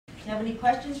you have any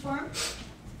questions for him? It's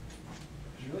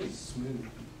really smooth.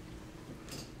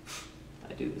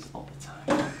 I do this all the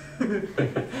time.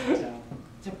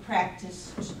 To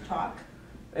practice talk.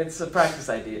 It's to practice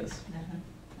ideas.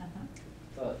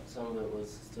 Thought some of it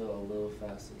was still a little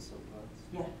fast in some parts.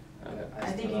 Yeah. Okay.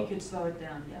 I think you could slow it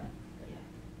down, yeah.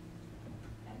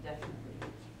 Definitely.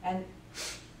 And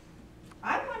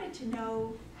I wanted to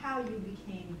know how you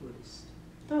became Buddhist.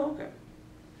 Oh, okay.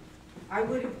 I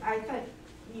thought,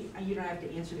 you don't have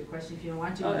to answer the question if you don't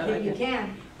want to, Oh, you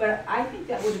can, but I think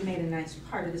that would have made a nice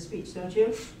part of the speech, don't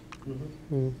you?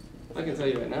 Mm-hmm. I can tell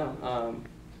you right now.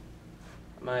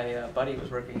 My buddy was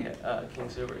working at King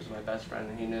Soopers, my best friend,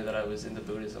 and he knew that I was into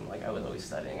Buddhism. Like, I was always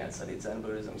studying. I studied Zen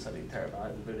Buddhism, studied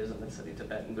Theravada Buddhism, and studied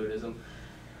Tibetan Buddhism.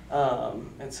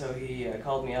 And so he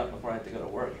called me up before I had to go to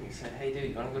work, and he said, "Hey, dude,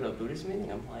 you want to go to a Buddhist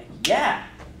meeting?" I'm like, "Yeah!"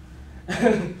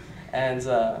 And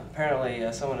apparently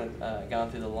someone had gone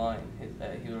through the line.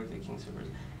 He worked at King Soopers,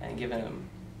 and given him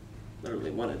literally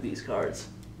one of these cards,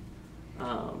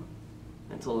 and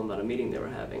told him about a meeting they were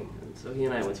having. And so he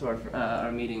and I went to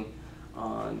our meeting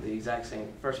on the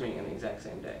first meeting on the exact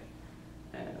same day.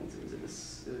 And it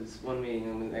was one meeting,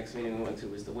 and the next meeting we went to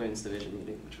was the women's division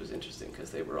meeting, which was interesting because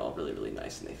they were all really, really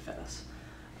nice and they fed us.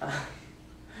 That's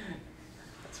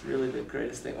really the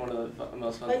greatest thing, one of the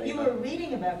most fun things. But you were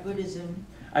reading about Buddhism.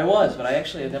 I was, but I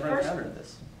actually had never First- encountered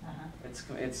this.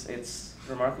 It's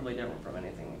remarkably different from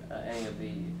anything, any of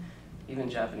the, even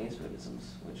Japanese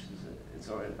Buddhisms, which is its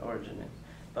origin in.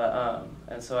 But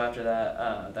and so after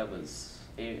that,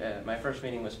 my first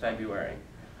meeting was February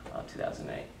of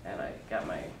 2008, and I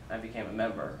became a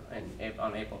member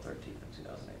on April 13th of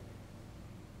 2008.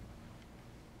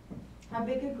 How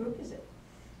big a group is it?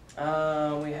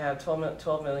 We have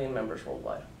 12 million members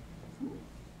worldwide.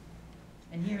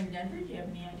 And here in Denver, do you have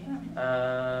any idea?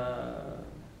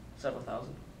 Several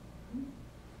thousand.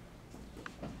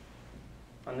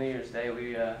 On New Year's Day,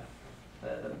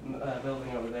 the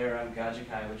building over there, I'm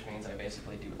Gajikai, which means I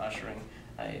basically do ushering.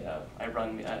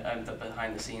 I'm the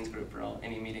behind-the-scenes group for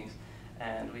any meetings,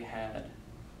 and we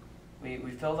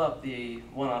filled up the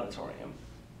one auditorium,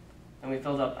 and we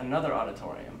filled up another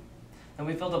auditorium, and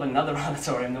we filled up another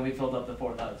auditorium, then we filled up the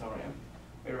fourth auditorium.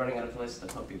 We were running out of places to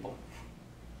put people.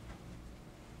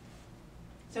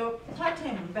 So talk to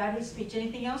him about his speech.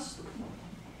 Anything else?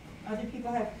 Other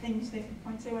people have points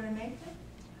they want to make?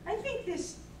 I think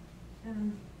this,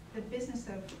 the business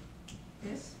of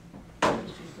this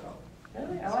should go.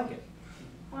 Really? I like it.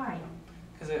 Why?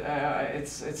 Because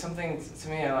it's something, to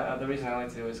me, the reason I like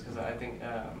to do is because I think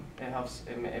it helps,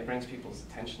 it brings people's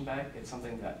attention back. It's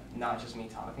something that, not just me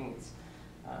talking,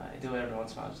 I do it every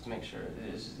once in a while just to make sure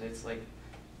it's like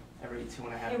every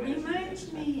 2.5 minutes. It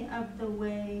reminds me of the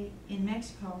way in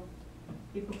Mexico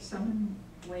people summon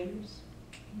waiters.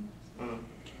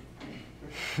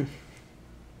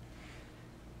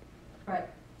 But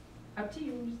up to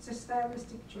you, it's a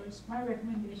stylistic choice. My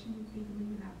recommendation would be to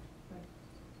leave it out. But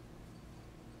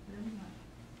whatever you want.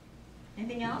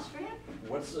 Anything else for him?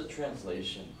 What's the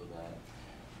translation for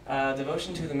that?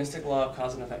 Devotion to the mystic law of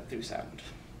cause and effect through sound.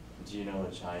 Do you know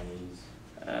the Chinese?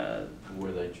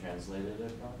 Where they translated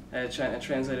it from? It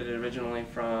translated it originally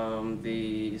from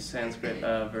the Sanskrit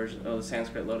version, the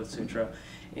Sanskrit Lotus Sutra,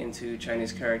 into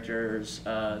Chinese characters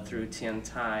through Tian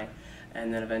Tai,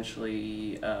 and then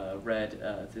eventually read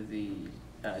through the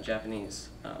Japanese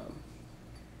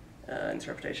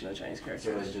interpretation of the Chinese characters.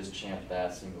 So they just chant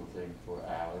that single thing for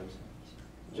hours?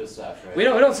 Just after We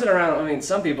don't sit around. I mean,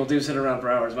 some people do sit around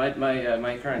for hours.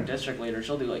 My current district leader,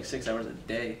 she'll do like 6 hours a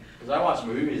day. Because I watch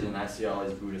movies and I see all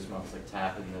these Buddhist monks like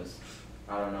tapping this.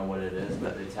 I don't know what it is,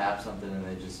 but they tap something and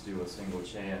they just do a single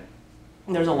chant.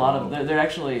 There's a lot of they're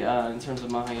actually in terms of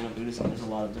Mahayana Buddhism. There's a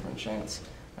lot of different chants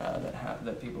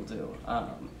that people do.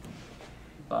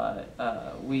 But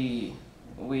we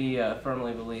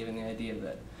firmly believe in the idea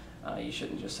that you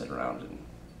shouldn't just sit around and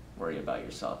worry about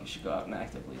yourself. You should go out and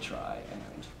actively try and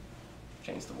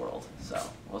change the world. So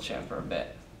we'll chant for a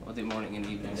bit. We'll do morning and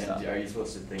evening stuff. Are you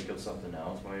supposed to think of something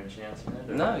else while you're chanting it?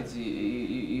 Or? No, it's,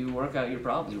 you work out your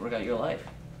problems. You work out your life.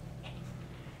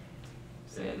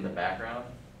 In the background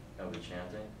of the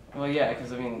chanting? Well, yeah,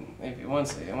 because I mean,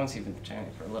 once you've been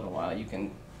chanting for a little while, you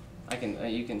can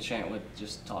chant with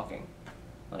just talking.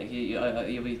 Like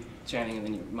you'll be chanting, and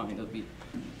then your mind will be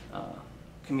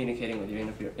communicating with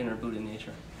your inner Buddha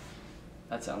nature.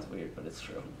 That sounds weird, but it's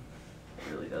true.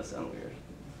 It really does sound weird.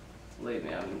 Believe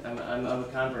me, I'm a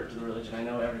convert to the religion. I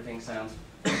know everything sounds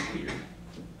weird.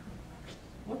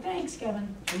 Well, thanks,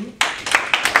 Kevin.